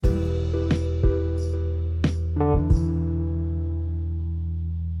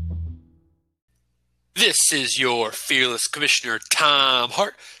This is your fearless commissioner, Tom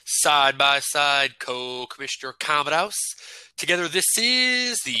Hart, side by side co-commissioner, Commodus. Together, this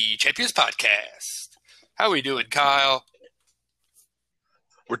is the Champions Podcast. How are we doing, Kyle?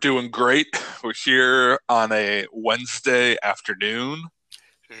 We're doing great. We're here on a Wednesday afternoon,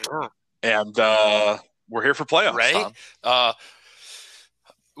 and we're here for playoffs, right? Tom.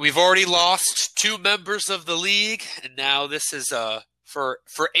 We've already lost 2 members of the league, and now this is for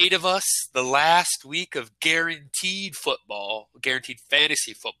 8 of us, the last week of guaranteed football, guaranteed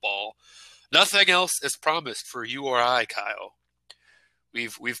fantasy football. Nothing else is promised for you or I, Kyle.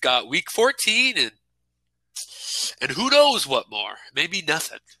 We've got week 14 and who knows what more? Maybe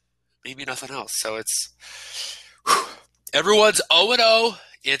nothing. Maybe nothing else. So it's everyone's 0-0.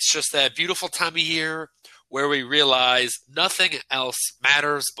 It's just that beautiful time of year where we realize nothing else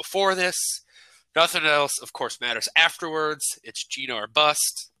matters before this. Nothing else, of course, matters afterwards. It's Gino or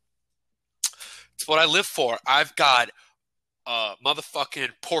bust. It's what I live for. I've got motherfucking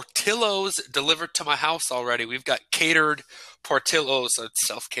Portillo's delivered to my house already. We've got catered Portillo's,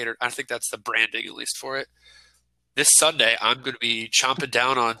 self-catered. I think that's the branding, at least, for it. This Sunday, I'm going to be chomping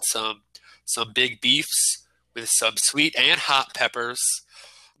down on some big beefs with some sweet and hot peppers.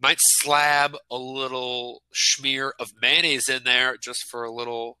 Might slab a little smear of mayonnaise in there just for a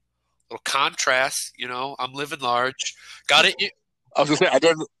little contrast. You know, I'm living large. Got it. I was going to say,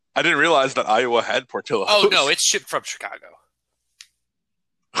 I didn't realize that Iowa had Portillo's. Oh, no, it's shipped from Chicago.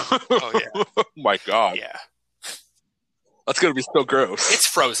 Oh, yeah. Oh, my God. Yeah. That's going to be so gross. It's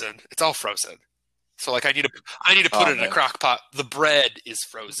frozen. It's all frozen. So, like, I need to put it in a crock pot. The bread is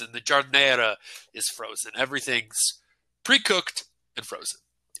frozen. The giardiniera is frozen. Everything's pre-cooked and frozen.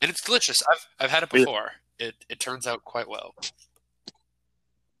 And it's delicious. I've had it before. It turns out quite well.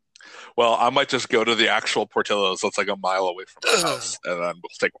 Well, I might just go to the actual Portillo's that's like a mile away from my house, and then we'll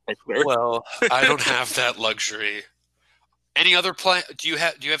take a picture. Well, I don't have that luxury. Any other plan? Do you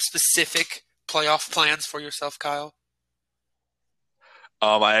have specific playoff plans for yourself, Kyle?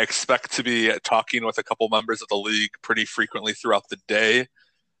 I expect to be talking with a couple members of the league pretty frequently throughout the day,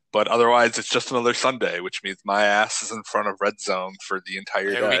 but otherwise it's just another Sunday, which means my ass is in front of Red Zone for the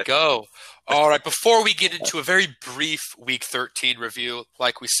entire day. There we go. All right, before we get into a very brief Week 13 review,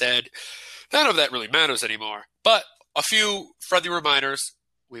 like we said, none of that really matters anymore, but a few friendly reminders.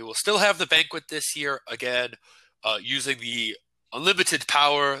 We will still have the banquet this year, again, using the unlimited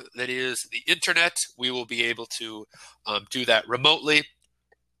power that is the internet. We will be able to do that remotely.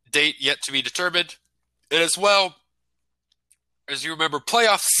 Date yet to be determined. And as well, as you remember,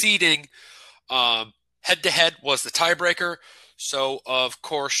 playoff seeding head-to-head was the tiebreaker. So, of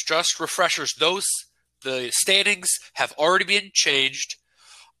course, just refreshers. The standings have already been changed.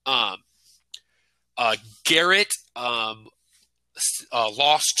 Garrett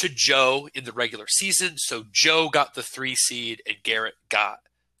lost to Joe in the regular season. So Joe got the 3 seed and Garrett got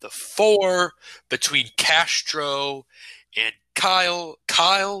the 4. Between Castro and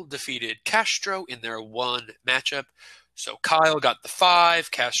Kyle defeated Castro in their 1 matchup. So Kyle got the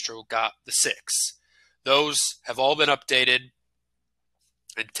 5, Castro got the 6. Those have all been updated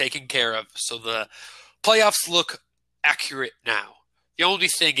and taken care of. So the playoffs look accurate now. The only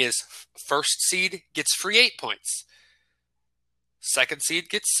thing is first seed gets free 8 points. Second seed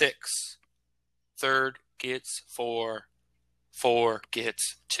gets 6. Third gets 4. 4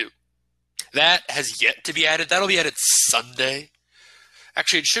 gets 2. That has yet to be added. That'll be added Sunday.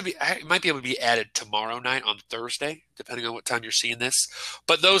 Actually, it might be able to be added tomorrow night on Thursday, depending on what time you're seeing this.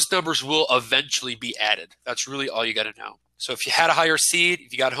 But those numbers will eventually be added. That's really all you got to know. So if you had a higher seed,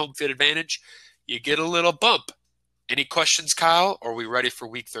 if you got home field advantage, you get a little bump. Any questions, Kyle? Or are we ready for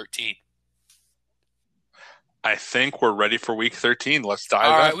Week 13? I think we're ready for Week 13. Let's dive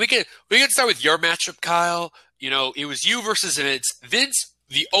in. All right, we can start with your matchup, Kyle. You know, it was you versus Vince. Vince,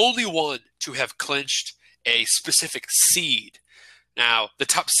 the only one to have clinched a specific seed. Now, the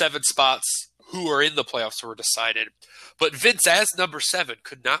top 7 spots who are in the playoffs were decided. But Vince, as number 7,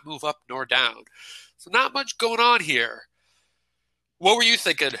 could not move up nor down. So not much going on here. What were you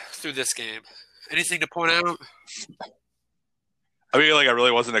thinking through this game? Anything to point out? I mean, I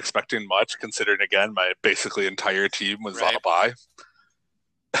really wasn't expecting much, considering, again, my basically entire team was on a bye.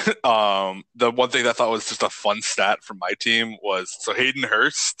 The one thing that I thought was just a fun stat from my team was, so Hayden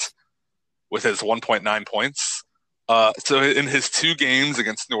Hurst, with his 1.9 points, so in his 2 games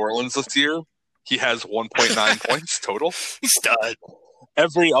against New Orleans this year, he has 1.9 points total. Stud.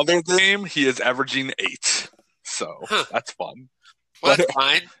 Every other game, he is averaging 8. So that's fun. Well, that's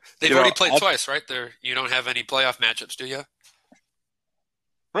fine. They've already played twice, right? You don't have any playoff matchups, do you?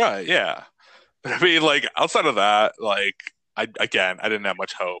 Right, yeah. But I mean, outside of that, I didn't have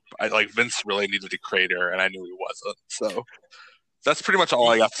much hope. Vince really needed a crater, and I knew he wasn't. So that's pretty much all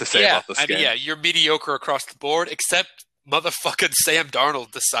I got to say Yeah, about this I mean, game. yeah, you're mediocre across the board, except motherfucking Sam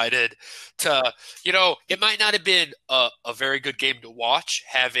Darnold decided to, it might not have been a very good game to watch,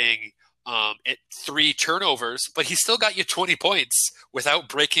 having 3 turnovers, but he still got you 20 points without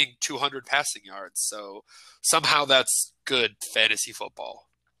breaking 200 passing yards. So somehow that's good fantasy football.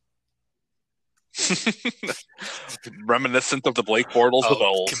 Reminiscent of the Blake Bortles of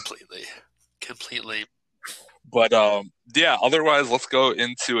old. Completely. But yeah, otherwise, let's go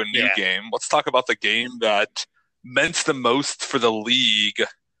into a new game. Let's talk about the game that meant the most for the league,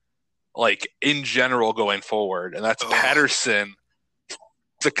 in general going forward, and that's Patterson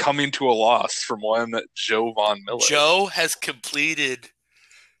succumbing to a loss from one Joe Von Miller. Joe has completed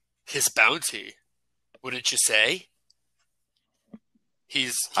his bounty, wouldn't you say?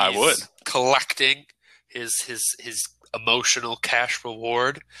 He's collecting his emotional cash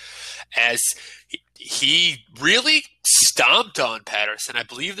reward as he really stomped on Patterson. I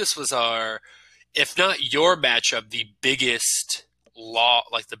believe this was if not your matchup, the biggest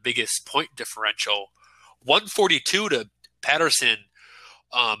the biggest point differential. 142 to Patterson,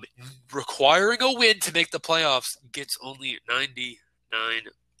 requiring a win to make the playoffs, gets only 99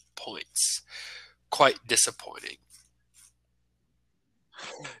 points. Quite disappointing.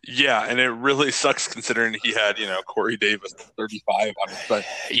 Yeah, and it really sucks considering he had, Corey Davis 35 on his bench.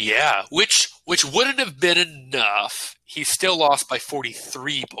 Yeah, which wouldn't have been enough. He still lost by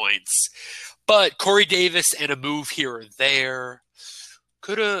 43 points. But Corey Davis and a move here or there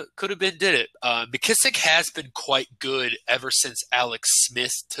could have did it. McKissick has been quite good ever since Alex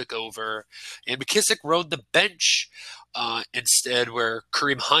Smith took over, and McKissick rode the bench instead, where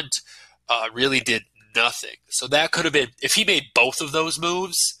Kareem Hunt really did nothing. So that could have been, if he made both of those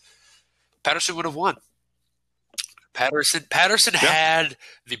moves, Patterson would have won. Patterson had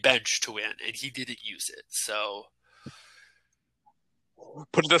the bench to win, and he didn't use it. So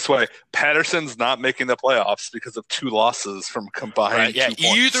put it this way, Patterson's not making the playoffs because of 2 losses from combined 2 points.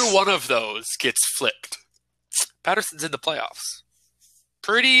 Either one of those gets flipped. Patterson's in the playoffs.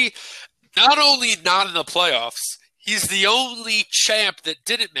 Not only not in the playoffs, he's the only champ that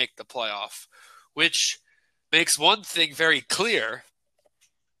didn't make the playoff, which makes one thing very clear.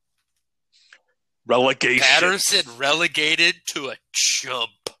 Relegation. Patterson relegated to a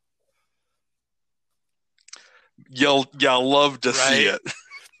chump. You'll love to see it.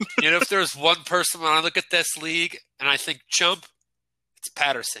 If there's one person when I look at this league and I think chump, it's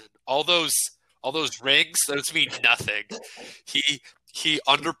Patterson. All those rings, those mean nothing. He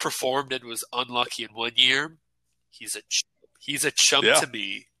underperformed and was unlucky in one year. He's a chump to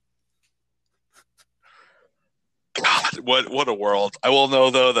me. God, what a world. I will know,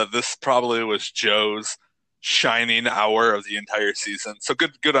 though, that this probably was Joe's shining hour of the entire season. So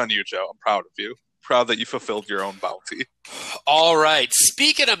good on you, Joe. I'm proud of you. Proud that you fulfilled your own bounty. All right.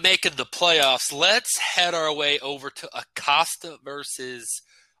 Speaking of making the playoffs, let's head our way over to Acosta versus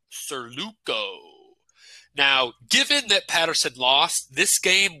Sergucho. Now, given that Patterson lost, this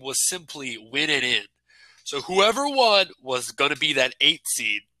game was simply win and in. So whoever won was going to be that 8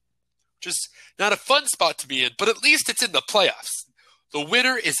 seed. Just not a fun spot to be in, but at least it's in the playoffs. The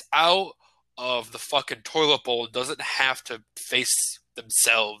winner is out of the fucking toilet bowl and doesn't have to face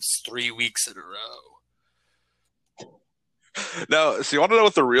themselves 3 weeks in a row. Now, so you want to know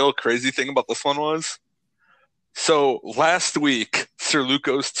what the real crazy thing about this one was? So last week,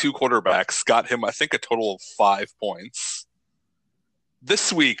 Sergucho's 2 quarterbacks got him, I think, a total of 5 points.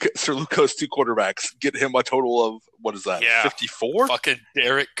 This week, Sergucho's 2 quarterbacks get him a total of, 54? Fucking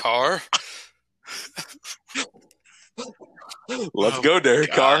Derek Carr. Let's go,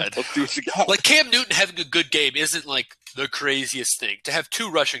 Derek Carr. Let's do what you got. Cam Newton having a good game isn't the craziest thing. To have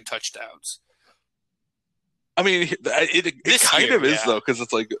 2 rushing touchdowns. I mean, it kind of is, though, because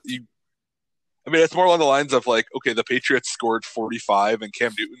it's it's more along the lines of okay, the Patriots scored 45 and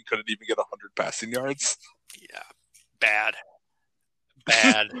Cam Newton couldn't even get 100 passing yards. Yeah, bad.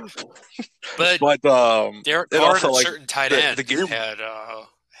 But Derek Carr and a certain tight end the game had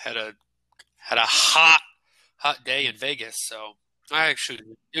a hot day in Vegas. So it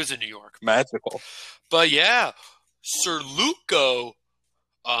was in New York. Magical. But yeah, Sergucho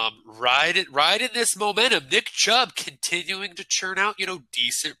riding this momentum. Nick Chubb continuing to churn out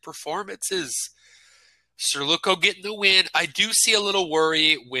decent performances. Sergucho getting the win. I do see a little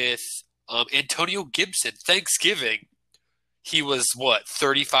worry with Antonio Gibson. Thanksgiving. He was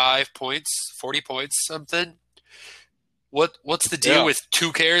 35 points, 40 points, something. What's the deal with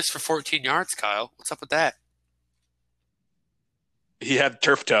 2 carries for 14 yards, Kyle? What's up with that? He had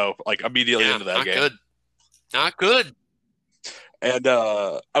turf toe immediately into that game. Not good. And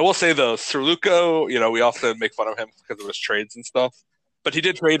I will say though, Serluco, we often make fun of him because of his trades and stuff. But he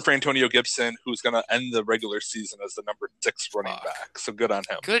did trade for Antonio Gibson, who's going to end the regular season as the number 6 running Fuck. back. So good on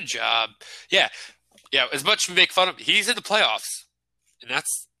him. Good job. Yeah. Yeah. As much as we make fun of him, he's in the playoffs. And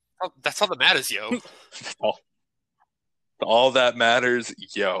that's all that matters, yo. All that matters,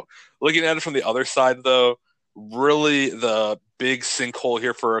 yo. Looking at it from the other side, though, really the big sinkhole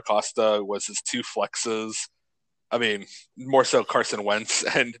here for Acosta was his 2 flexes. I mean, more so Carson Wentz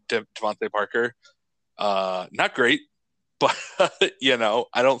and Devontae Parker. Not great, but,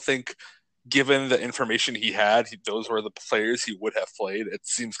 I don't think given the information he had, those were the players he would have played. It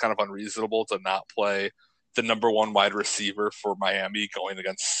seems kind of unreasonable to not play the number 1 wide receiver for Miami going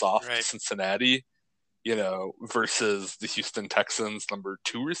against soft Cincinnati, versus the Houston Texans number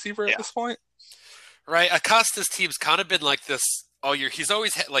 2 receiver at this point. Right. Acosta's team's kind of been like this all year. He's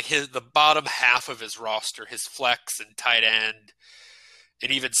always had like the bottom half of his roster, his flex and tight end,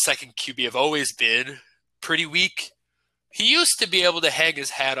 and even second QB have always been pretty weak. He used to be able to hang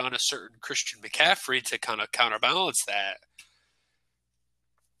his hat on a certain Christian McCaffrey to kind of counterbalance that.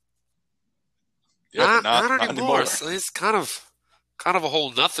 Yep, not anymore. So he's kind of a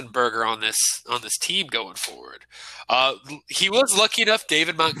whole nothing burger on this team going forward. He was lucky enough.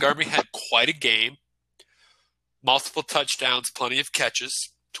 David Montgomery had quite a game. Multiple touchdowns, plenty of catches.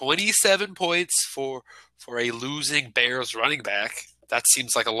 27 points for a losing Bears running back. That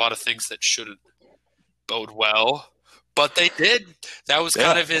seems like a lot of things that shouldn't bode well. But they did. That was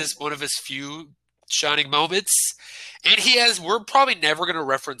kind of one of his few shining moments. And we're probably never going to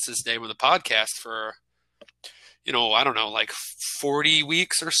reference his name on the podcast for, I don't know, like 40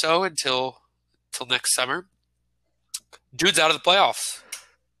 weeks or so until next summer. Dude's out of the playoffs.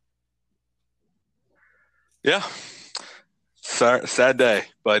 Yeah. Sad day.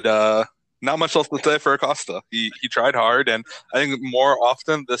 But not much else to say for Acosta. He tried hard. And I think more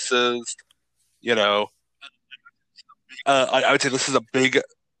often this is, I would say this is a big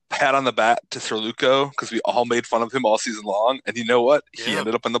pat on the bat to Serluco because we all made fun of him all season long. And you know what? He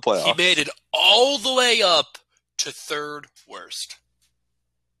ended up in the playoffs. He made it all the way up to 3rd worst.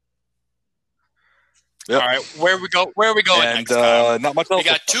 Yep. All right, where are we going and, next? Not much else. We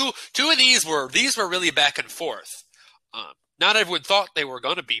got two of these were really back and forth. Not everyone thought they were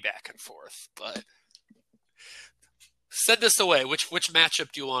going to be back and forth, but send this away. Which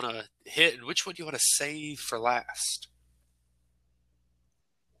matchup do you want to hit, and which one do you want to save for last?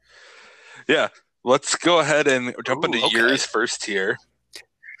 Yeah, let's go ahead and jump into yours first here.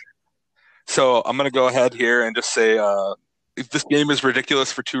 So I'm going to go ahead here and just say this game is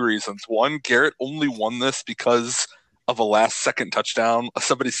ridiculous for 2 reasons. One, Garrett only won this because of a last-second touchdown, a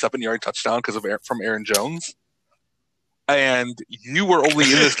 77-yard touchdown from Aaron Jones. And you were only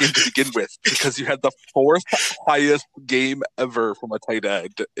in this game to begin with because you had the 4th highest game ever from a tight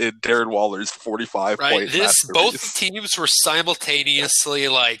end in Darren Waller's 45 point. Both teams were simultaneously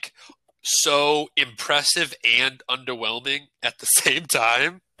like so impressive and underwhelming at the same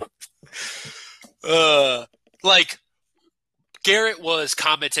time. Like Garrett was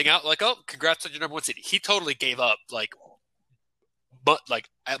commenting out like, "Oh, congrats on your number 1 seed." He totally gave up by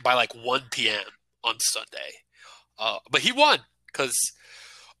 1 p.m. on Sunday. But he won because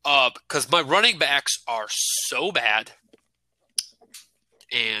my running backs are so bad,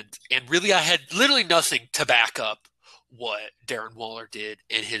 and really I had literally nothing to back up what Darren Waller did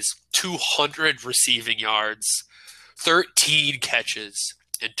in his 200 receiving yards, 13 catches,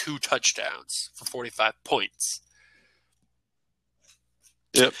 and 2 touchdowns for 45 points.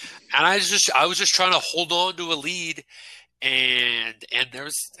 Yep. And I was just trying to hold on to a lead, and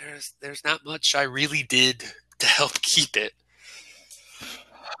there's not much I really did to help keep it.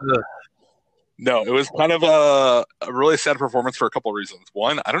 No, it was kind of a really sad performance for a couple of reasons.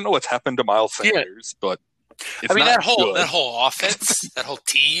 One, I don't know what's happened to Miles Sanders, but it's that whole offense, that whole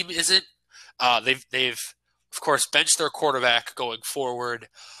team isn't. They've of course benched their quarterback going forward.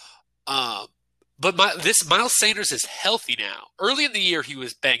 But Miles Sanders is healthy now. Early in the year, he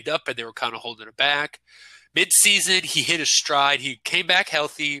was banged up, and they were kind of holding it back. Mid-season, he hit his stride. He came back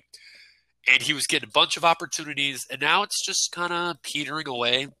healthy. And he was getting a bunch of opportunities, and now it's just kind of petering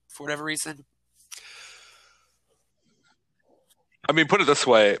away for whatever reason. I mean, put it this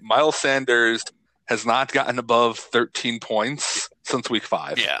way. Miles Sanders has not gotten above 13 points since week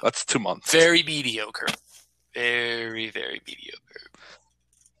 5. Yeah. That's 2 months. Very mediocre. Very, very mediocre.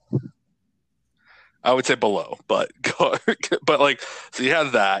 I would say below, but so you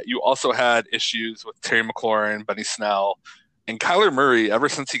had that. You also had issues with Terry McLaurin, Benny Snell, and Kyler Murray, ever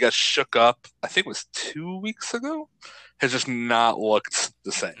since he got shook up, I think it was 2 weeks ago, has just not looked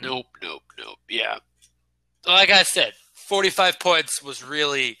the same. Nope. Yeah. Like I said, 45 points was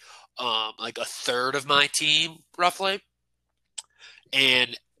really like a third of my team, roughly.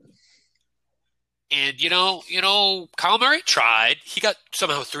 And Kyle Murray tried. He got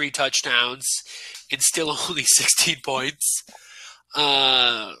somehow 3 touchdowns and still only 16 points.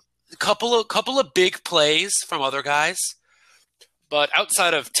 A couple of big plays from other guys, but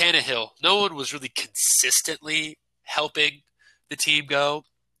outside of Tannehill, no one was really consistently helping the team go.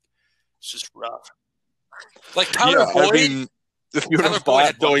 It's just rough. Like Tyler Boyd. I mean, if you would have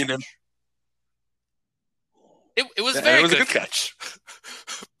thought going in, it was a very good catch.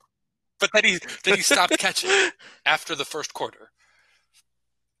 But then he stopped catching after the first quarter.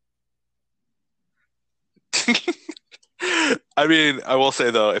 I mean, I will say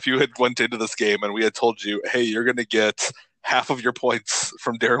though, if you had went into this game and we had told you, hey, you're going to get half of your points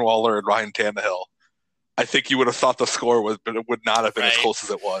from Darren Waller and Ryan Tannehill, I think you would have thought the score would not have been as close as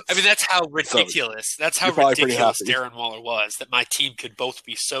it was. I mean, that's how ridiculous. That's how ridiculous Darren Waller was. That my team could both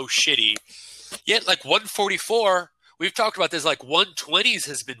be so shitty. Yet, like 144. We've talked about this, like 120s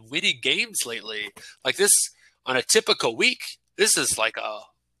has been winning games lately. Like this, on a typical week, this is like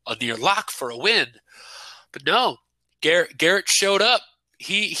a near lock for a win. But no, Garrett showed up.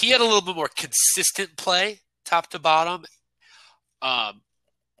 He had a little bit more consistent play, top to bottom.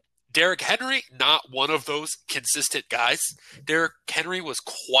 Derrick Henry, not one of those consistent guys. Derrick Henry was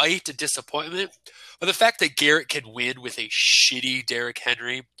quite a disappointment. But the fact that Garrett can win with a shitty Derrick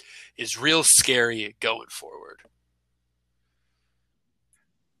Henry is real scary going forward.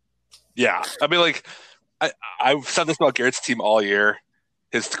 Yeah, I mean, like, I've said this about Garrett's team all year.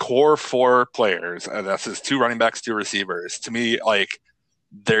 His core 4 players, and that's his 2 running backs, 2 receivers, to me, like,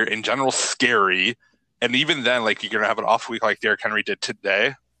 they're in general scary. And even then, like, you're going to have an off week like Derrick Henry did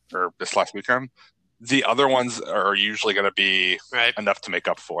today, or this last weekend. The other ones are usually going to be enough to make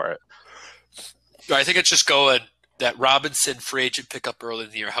up for it. I think it's just going that Robinson free agent pickup early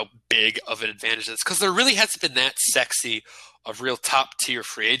in the year, how big of an advantage it is. Because there really hasn't been that sexy of real top-tier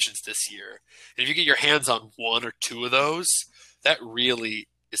free agents this year. And if you get your hands on 1 or 2 of those, that really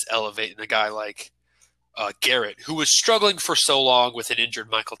is elevating a guy like Garrett, who was struggling for so long with an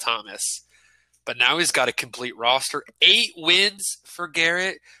injured Michael Thomas. But now he's got a complete roster. 8 wins for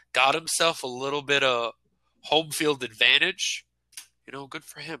Garrett. Got himself a little bit of home field advantage. Good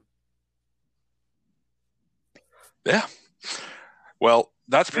for him. Yeah. Well,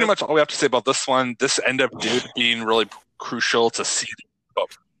 that's pretty much all we have to say about this one. This ended up being really crucial to seed. But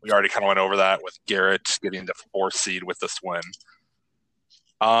we already kind of went over that with Garrett getting the 4th seed with this win.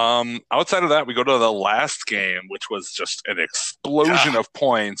 Outside of that, we go to the last game, which was just an explosion of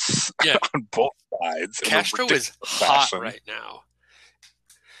points on both sides. Castro is hot right now.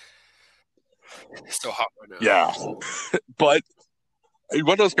 So hot right now. Yeah. But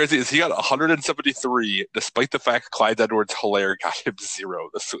what was crazy is he got 173, despite the fact Clyde Edwards-Helaire got him 0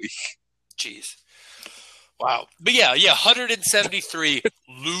 this week. Jeez. Wow. But yeah, 173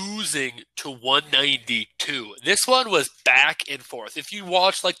 losing to 192. This one was back and forth. If you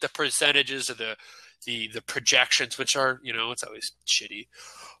watch like the percentages of the projections, which are, it's always shitty.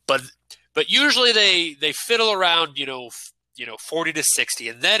 But usually they fiddle around, 40 to 60,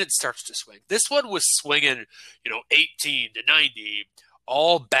 and then it starts to swing. This one was swinging, 18 to 90,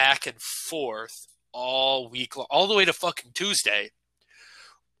 all back and forth all week long, all the way to fucking Tuesday,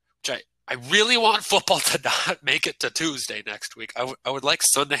 which I really want football to not make it to Tuesday next week. I would like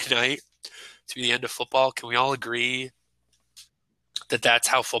Sunday night to be the end of football. Can we all agree that that's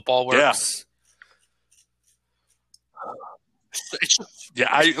how football works?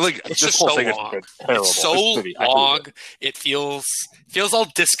 Yeah. It's just so long. It's so long. It feels all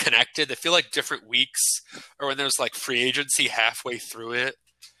disconnected. They feel like different weeks, or when there's like free agency halfway through it.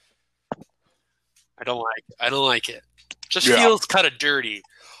 I don't like it. Just feels kind of dirty.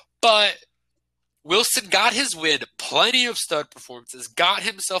 But Wilson got his win, plenty of stud performances, got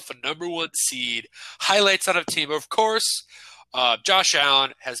himself a number 1 seed, highlights on a team. Of course, Josh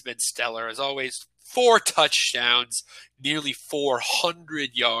Allen has been stellar, as always. 4 touchdowns, nearly 400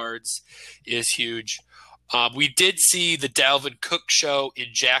 yards is huge. We did see the Dalvin Cook show in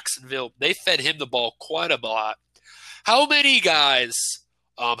Jacksonville. They fed him the ball quite a lot. How many guys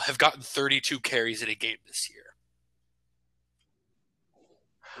have gotten 32 carries in a game this year?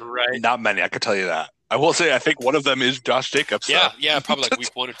 Right. Not many, I can tell you that. I will say I think one of them is Josh Jacobs. Yeah, probably like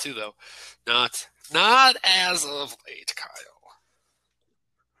week 1 or 2 though. Not as of late, Kyle.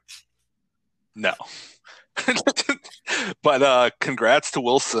 No. But congrats to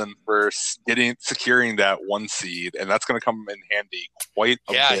Wilson for securing that 1 seed, and that's going to come in handy quite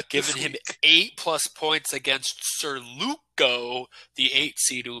a bit. Yeah, giving him 8+ points against Sergucho, the 8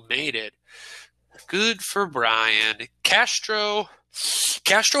 seed who made it. Good for Brian. Castro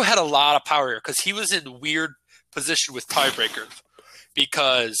had a lot of power here because he was in weird position with tiebreakers.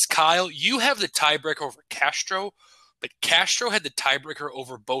 Because Kyle, you have the tiebreaker over Castro, but Castro had the tiebreaker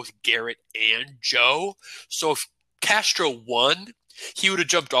over both Garrett and Joe. So if Castro won, he would have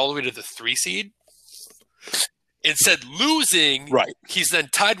jumped all the way to the 3 seed. Instead, losing, Right. he's then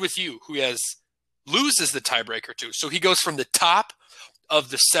tied with you, who loses the tiebreaker too. So he goes from the top of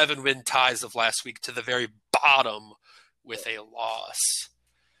the 7-win ties of last week to the very bottom with a loss.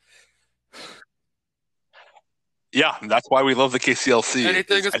 Yeah, that's why we love the KCLC.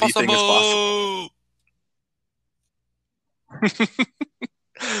 Anything is possible.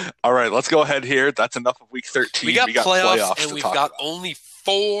 All right, let's go ahead here. That's enough of week 13. We got playoffs and we've got about. only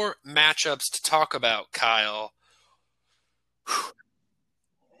 4 matchups to talk about, Kyle.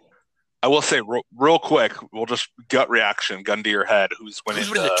 I will say real quick, we'll just gut reaction, gun to your head. Who's winning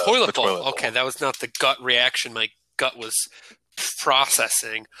the toilet bowl? Okay, that was not the gut reaction my gut was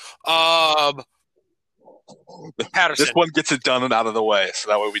processing. Patterson. This one gets it done and out of the way, so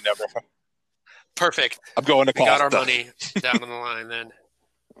that way we never. Perfect. I'm going to. We got our money down on the line then.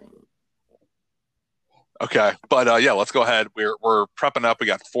 Okay, but yeah, let's go ahead. We're prepping up. We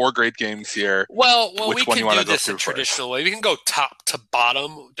got 4 great games here. Well, we can do this in traditional way. We can go top to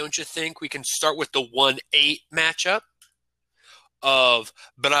bottom, don't you think? We can start with the 1-8 matchup of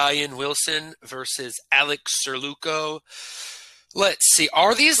Brian Wilson versus Alex Sergucho. Let's see.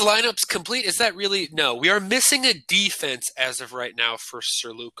 Are these lineups complete? Is that really? No. We are missing a defense as of right now for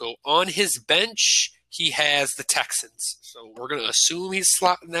Sergucho. On his bench, he has the Texans. So we're going to assume he's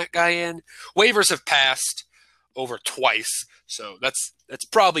slotting that guy in. Waivers have passed over twice. So that's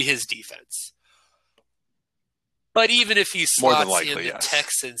probably his defense. But even if he slots in the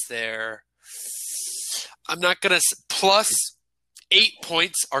Texans there, I'm not going to – plus 8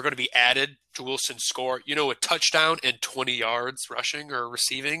 points are going to be added to Wilson's score. You know, a touchdown and 20 yards rushing or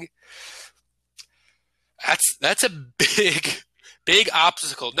receiving. That's a big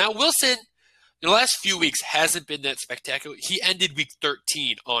obstacle. Now, Wilson, in the last few weeks, hasn't been that spectacular. He ended week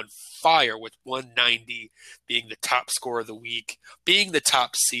 13 on fire with 190 being the top score of the week, being the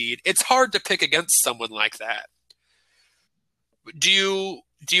top seed. It's hard to pick against someone like that. Do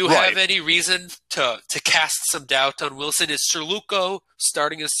you have any reason to cast some doubt on Wilson? Is Sergucho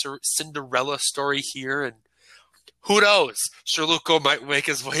starting a Cinderella story here? And who knows? Sergucho might make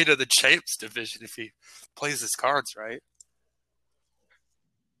his way to the Champs division if he plays his cards right.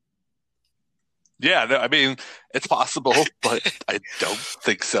 Yeah, no, I mean, it's possible, but I don't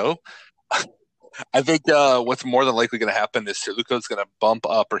think so. I think what's more than likely going to happen is Sergucho's going to bump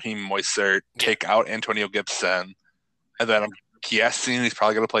up Raheem Mostert, take out Antonio Gibson, and then I'm guessing he's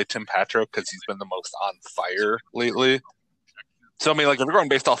probably going to play Tim Patrick because he's been the most on fire lately. So, I mean, like, if we're going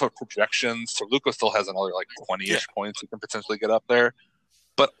based off of projections, Sergucho still has another, 20-ish points he can potentially get up there.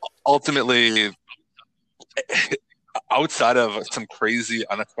 But ultimately, outside of some crazy,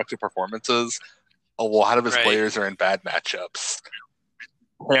 unexpected performances, a lot of his players are in bad matchups.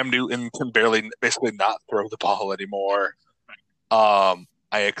 Cam Newton can basically not throw the ball anymore. I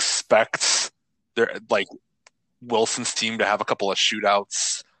expect Wilson's team to have a couple of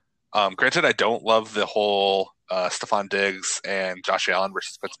shootouts. Granted, I don't love the whole Stephon Diggs and Josh Allen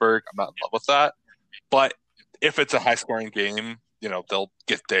versus Pittsburgh. I'm not in love with that. But if it's a high-scoring game, they'll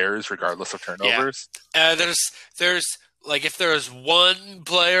get theirs regardless of turnovers. Yeah. There's if there's one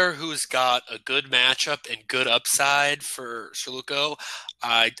player who's got a good matchup and good upside for Sergucho,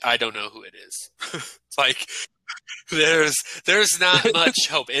 I don't know who it is. There's not much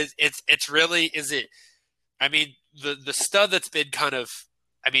hope. It's really, is it? I mean, the stud that's been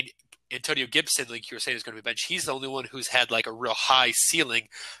Antonio Gibson, like you were saying, is going to be benched. He's the only one who's had a real high ceiling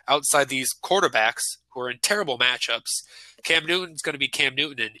outside these quarterbacks who are in terrible matchups. Cam Newton's going to be Cam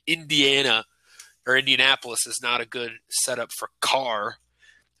Newton, and Indianapolis is not a good setup for Carr.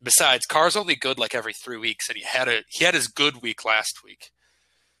 Besides, Carr's only good every 3 weeks, and he had his good week last week.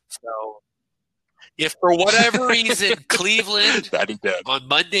 So if for whatever reason Cleveland on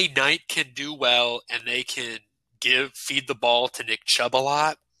Monday night can do well and they can feed the ball to Nick Chubb a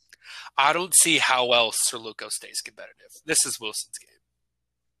lot, I don't see how else Sergucho stays competitive. This is Wilson's game.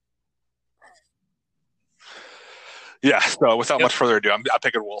 Yeah, so without much further ado, I'm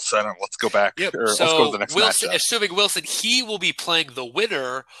picking Wilson, and let's go back. Let's go to the next matchup. Assuming Wilson, he will be playing the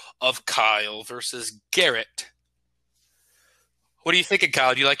winner of Kyle versus Garrett. What are you thinking,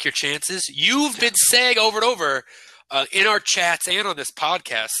 Kyle? Do you like your chances? You've been saying over and over in our chats and on this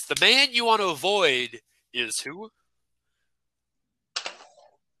podcast, the man you want to avoid is who?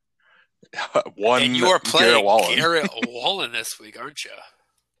 And you are playing Garrett Wallen this week, aren't you?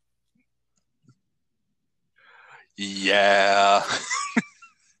 Yeah.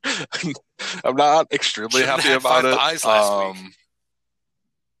 I'm not extremely Shouldn't have happy had about five it. buys last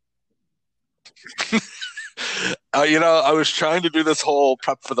week. I was trying to do this whole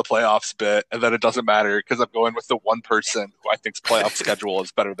prep for the playoffs bit, and then it doesn't matter because I'm going with the one person who I think's playoff schedule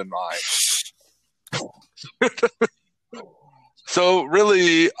is better than mine. So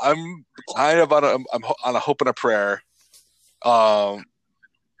really, I'm kind of I'm on a hope and a prayer. Um,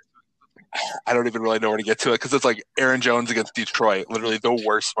 I don't even really know where to get to it because it's like Aaron Jones against Detroit, literally the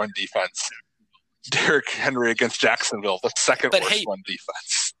worst run defense. Derrick Henry against Jacksonville, the second But worst hey, run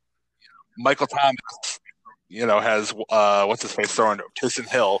defense. Michael Thomas, has what's his face throwing to him? Taysom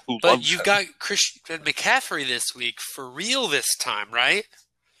Hill, who but loves you've him. got Christian McCaffrey this week for real this time, right?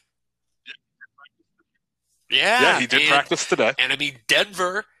 Yeah, Yeah, he did practice today. and I mean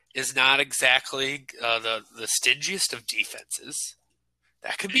Denver is not exactly the stingiest of defenses.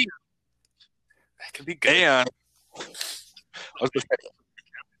 That could be good. And I was going to say,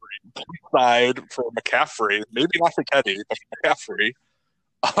 side for McCaffrey, maybe not for Teddy, but for McCaffrey,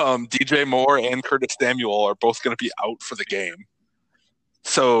 DJ Moore and Curtis Samuel are both going to be out for the game.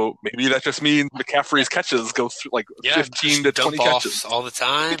 So maybe that just means McCaffrey's catches go through like 15 to 20 catches all the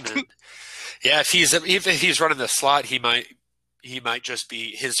time. And yeah, if he's running the slot, he might just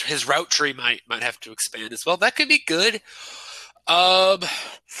be his route tree might have to expand as well. That could be good.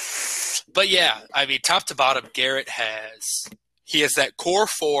 But yeah, I mean, top to bottom, Garrett has that core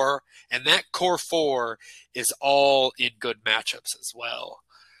four, and that core four is all in good matchups as well.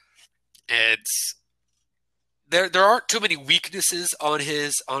 And there aren't too many weaknesses on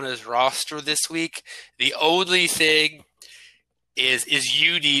his roster this week. The only thing is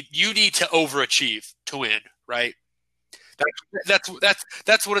you need to overachieve to win, right? That's what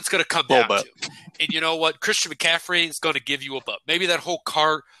it's going to come down to. And you know what? Christian McCaffrey is going to give you a bump. Maybe that whole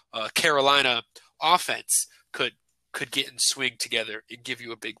Carolina offense could get in swing together and give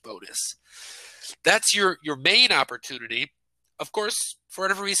you a big bonus. That's your main opportunity. Of course, for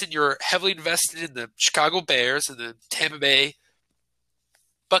whatever reason, you're heavily invested in the Chicago Bears and the Tampa Bay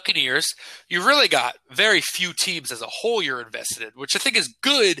Buccaneers. You really got very few teams as a whole you're invested in, which I think is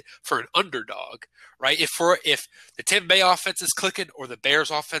good for an underdog, right? If the Tampa Bay offense is clicking or the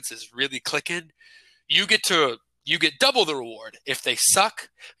Bears offense is really clicking, you get double the reward. If they suck,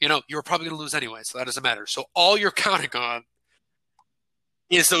 you're probably going to lose anyway, so that doesn't matter. So all you're counting on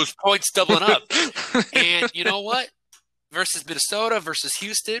is those points doubling up. And you know what? Versus Minnesota, versus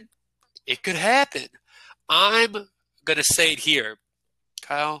Houston, it could happen. I'm going to say it here.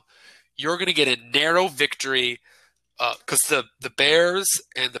 Kyle, you're going to get a narrow victory because the Bears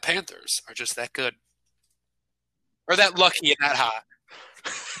and the Panthers are just that good. Or that lucky and that hot.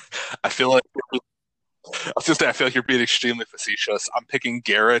 I feel like you're being extremely facetious. I'm picking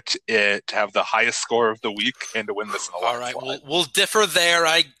Garrett to have the highest score of the week and to win this in a All right, we'll differ there,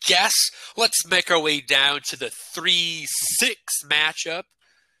 I guess. Let's make our way down to the 3-6 matchup.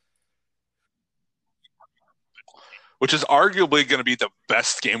 Which is arguably going to be the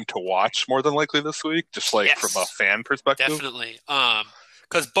best game to watch more than likely this week, just from a fan perspective. Definitely.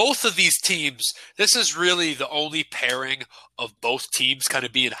 Because both of these teams, this is really the only pairing of both teams kind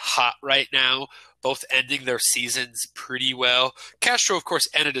of being hot right now, both ending their seasons pretty well. Castro, of course,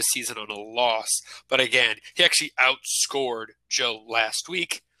 ended his season on a loss, but again, he actually outscored Joe last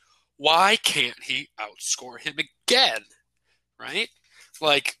week. Why can't he outscore him again, right?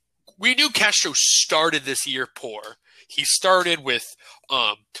 Like, we knew Castro started this year poor. He started with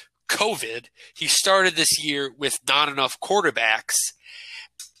COVID. He started this year with not enough quarterbacks.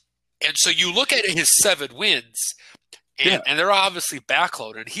 And so you look at his 7 wins, and they're obviously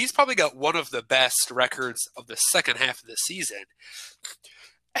backloaded. He's probably got one of the best records of the second half of the season.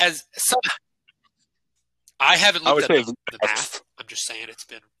 I haven't looked at the math. I'm just saying it's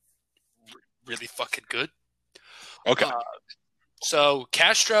been really fucking good. Okay. So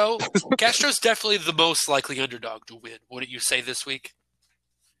Castro's definitely the most likely underdog to win. Wouldn't you say this week?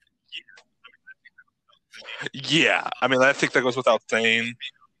 Yeah, I mean, I think that goes without saying.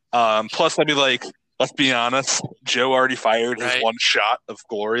 Plus, I mean, let's be honest, Joe already fired his one shot of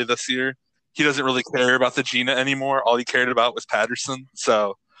glory this year. He doesn't really care about the Gina anymore. All he cared about was Patterson.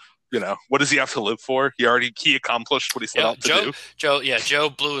 So, what does he have to live for? He accomplished what he set out to do. Joe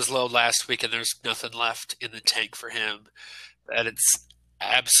blew his load last week, and there's nothing left in the tank for him. That it's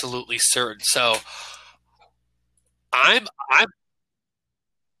absolutely certain. So I'm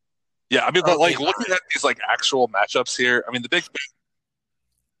yeah. I mean, looking at these actual matchups here. I mean, the big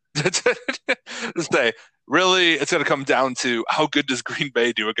say really, it's going to come down to how good does Green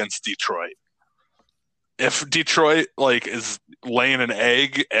Bay do against Detroit. if Detroit is laying an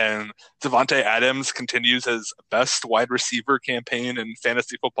egg and Devontae Adams continues his best wide receiver campaign in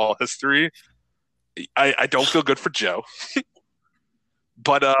fantasy football history, I don't feel good for Joe.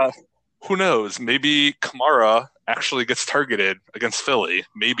 But who knows? Maybe Kamara actually gets targeted against Philly.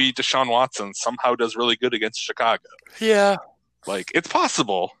 Maybe Deshaun Watson somehow does really good against Chicago. Yeah. It's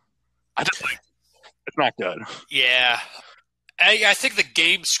possible. It's not good. Yeah. I think the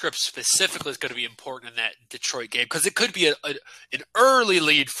game script specifically is going to be important in that Detroit game because it could be an early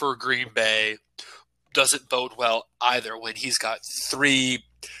lead for Green Bay. Doesn't bode well either when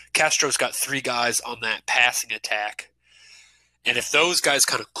Castro's got 3 guys on that passing attack. And if those guys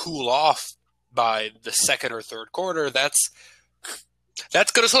kind of cool off by the second or third quarter, that's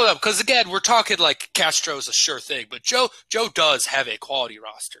going to slow down. Because, again, we're talking like Castro's a sure thing. But Joe does have a quality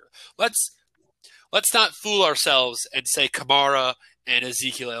roster. Let's not fool ourselves and say Kamara and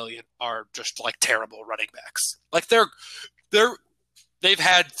Ezekiel Elliott are just terrible running backs. They've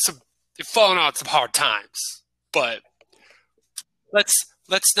fallen on some hard times. But let's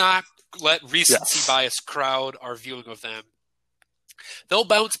not let recency bias crowd our viewing of them. They'll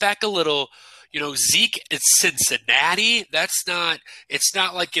bounce back a little. Zeke is Cincinnati. It's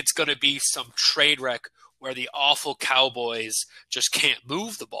not like it's going to be some trade wreck where the awful Cowboys just can't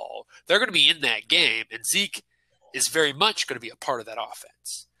move the ball. They're going to be in that game, and Zeke is very much going to be a part of that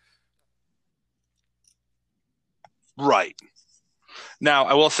offense. Right. Now,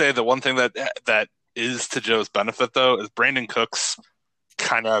 I will say the one thing that is to Joe's benefit, though, is Brandon Cook's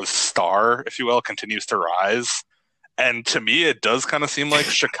kind of star, if you will, continues to rise. And to me, it does kind of seem like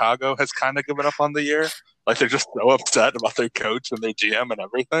Chicago has kind of given up on the year. They're just so upset about their coach and their GM and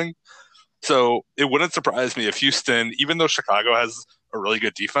everything. So it wouldn't surprise me if Houston, even though Chicago has a really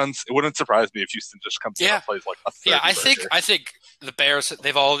good defense, it wouldn't surprise me if Houston just comes in and plays a third. Yeah, I think the Bears,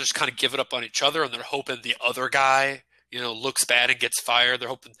 they've all just kind of given up on each other, and they're hoping the other guy, looks bad and gets fired. They're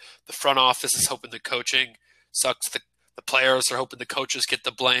hoping the front office is hoping the coaching sucks. The players are hoping the coaches get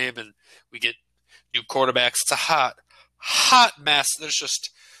the blame, and we get new quarterbacks. It's a hot mess. There's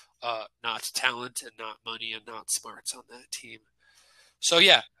just not talent and not money and not smarts on that team. So,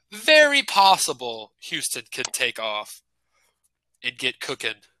 yeah, very possible Houston can take off and get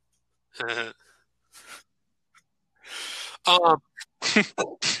cooking. As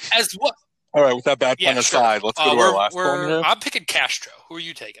what? All right, with that bad pun aside, let's go to our last one here. I'm picking Castro. Who are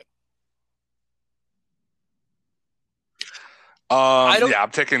you taking?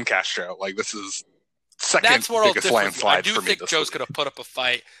 I'm taking Castro. This is second biggest landslide for me. I do think Joe's going to put up a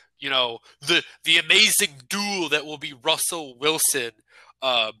fight. The amazing duel that will be Russell Wilson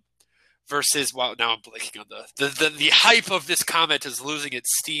versus. Well, now I'm blanking on the hype of this comment is losing its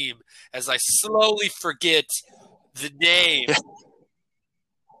steam as I slowly forget the name.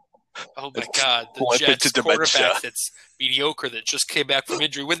 Oh my God, the Jets quarterback that's mediocre that just came back from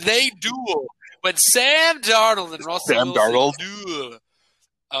injury. When Sam Darnold and Russell Wilson duel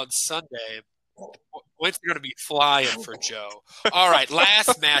on Sunday, points are going to be flying for Joe. All right,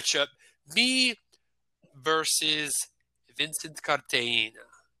 last matchup, me versus Vincent Cartagena.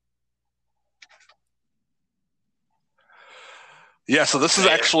 Yeah, so this is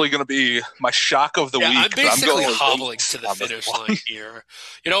actually going to be my shock of the week. I'm basically hobbling to the finish line here.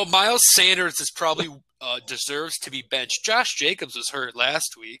 Miles Sanders is probably deserves to be benched. Josh Jacobs was hurt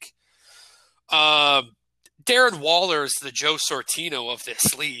last week. Darren Waller is the Joe Sortino of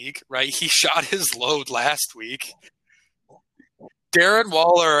this league, right? He shot his load last week. Darren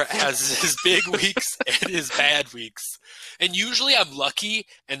Waller has his big weeks and his bad weeks. And usually I'm lucky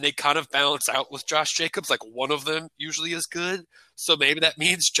and they kind of balance out with Josh Jacobs. One of them usually is good. So maybe that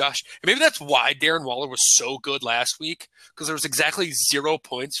means maybe that's why Darren Waller was so good last week, because there was exactly 0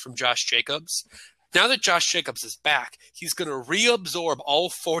 points from Josh Jacobs. Now that Josh Jacobs is back, he's going to reabsorb all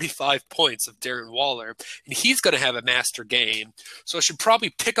 45 points of Darren Waller, and he's going to have a master game. So I should probably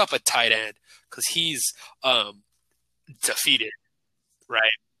pick up a tight end because he's defeated, right?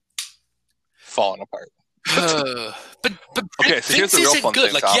 Falling apart. But okay, so here's the real fun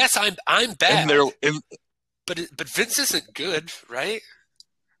good. thing, yes, I'm bad, but Vince isn't good, right?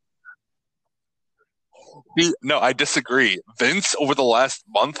 No, I disagree. Vince, over the last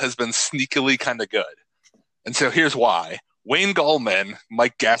month, has been sneakily kind of good. And so here's why. Wayne Gallman,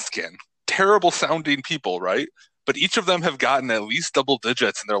 Mike Gaskin, terrible sounding people, right? But each of them have gotten at least double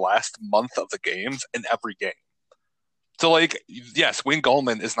digits in their last month of the games in every game. So, yes, Wayne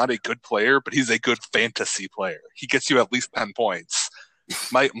Gallman is not a good player, but he's a good fantasy player. He gets you at least 10 points.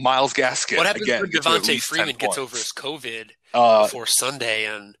 Miles Gaskin, what happens again, when Devontae Freeman gets over his COVID before Sunday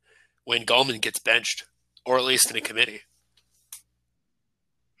and Wayne Gallman gets benched? Or at least in a committee.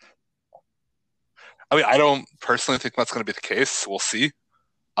 I mean, I don't personally think that's going to be the case. We'll see.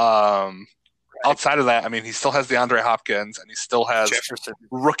 Outside of that, I mean, he still has DeAndre Hopkins, and he still has Jefferson.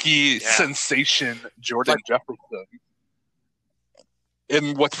 rookie sensation Jordan Jefferson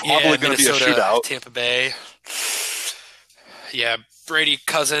in what's probably going to be a shootout. Tampa Bay. Yeah, Brady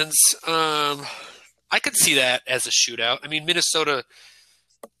Cousins. I could see that as a shootout. I mean, Minnesota's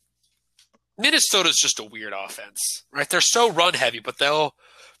just a weird offense, right? They're so run heavy, but they'll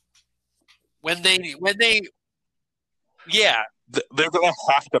when they they're going to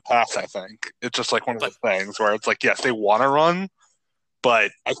have to pass, I think. It's just like one of those things where it's like, yes, they want to run,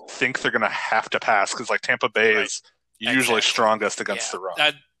 but I think they're going to have to pass because like Tampa Bay is usually strongest against the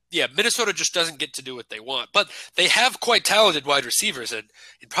run. Minnesota just doesn't get to do what they want. But they have quite talented wide receivers, and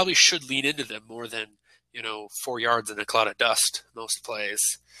it probably should lean into them more than, 4 yards in a cloud of dust most plays.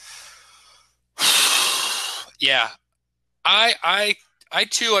 Yeah. I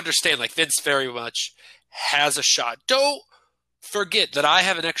too understand, like, Vince very much has a shot. Don't forget that I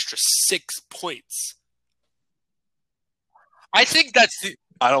have an extra 6 points. I think that's the.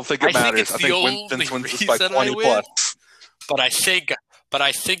 I don't think it matters. I think Vince wins this by 20 plus. But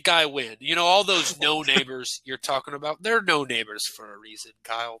I think I win. All those no-namers you're talking about, they're no-namers for a reason,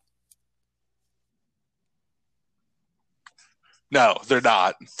 Kyle. No, they're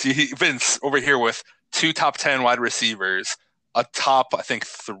not. See, Vince over here with 2 top 10 wide receivers, a top, I think,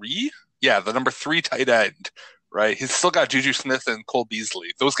 3? Yeah, the number 3 tight end, right? He's still got Juju Smith and Cole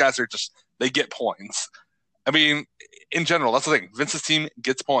Beasley. Those guys are just, they get points. I mean, in general, that's the thing. Vince's team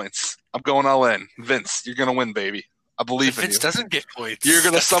gets points. I'm going all in. Vince, you're going to win, baby. I believe in you. Vince doesn't get points. You're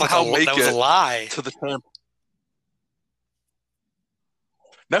going to somehow make that was it a lie. to the champ.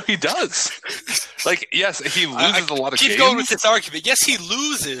 No, he does. Like, yes, he loses a lot of games. Keep going with this argument. Yes, he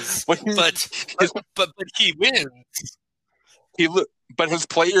loses, but he wins. But his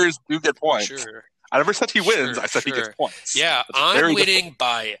players do get points. Sure. I never said he wins. I said he gets points. Yeah, I'm winning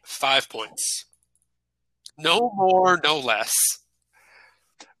by 5 points. No more, no less.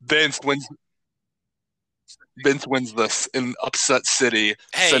 Vince wins this in upset city,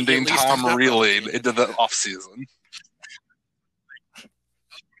 sending Tom Reeling into the offseason.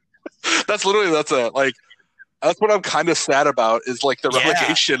 That's what I'm kind of sad about is like the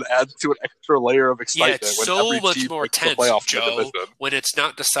relegation adds to an extra layer of excitement. Yeah, it's so much more tense, Joe, when it's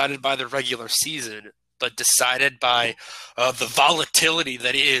not decided by the regular season, but decided by the volatility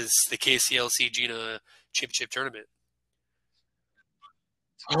that is the KCLC GINA Championship Tournament.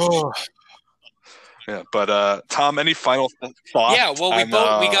 Oh. Yeah, but Tom, any final thoughts? Yeah, well,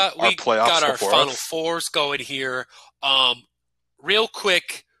 we got our Final Fours going here. Real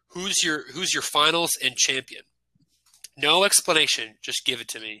quick, who's your finals and champion? No explanation, just give it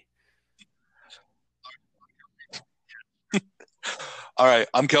to me. All right,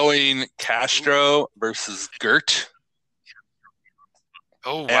 I'm going Castro versus Gert.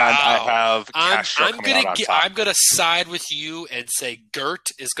 Oh wow! And I have Castro coming out on top. I'm gonna side with you and say Gert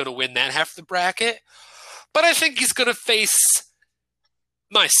is gonna win that half the bracket, but I think he's gonna face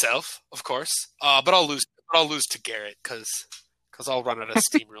myself, of course. But I'll lose. I'll lose to Garrett because I'll run out of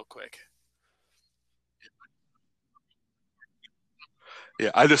steam real quick. Yeah,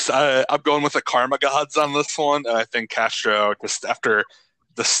 I'm going with the karma gods on this one, and I think Castro, just after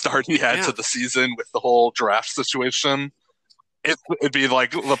the start he had to the season with the whole draft situation, it'd be like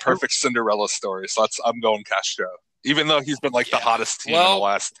the perfect Cinderella story. So I'm going Castro, even though he's been like the hottest team in the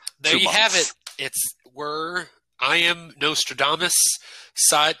last 2 months. There you have it. I am Nostradamus,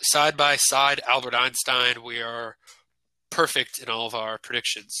 side by side, Albert Einstein. We are perfect in all of our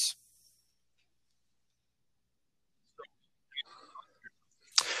predictions.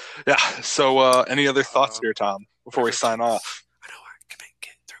 Yeah. So, any other thoughts here, Tom, before we sign off? I know I can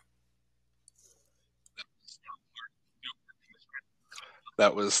get through.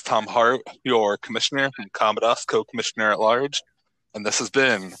 That was Tom Hart, your commissioner, and Commodus, co-commissioner at large, and this has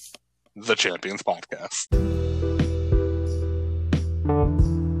been the Champions Podcast.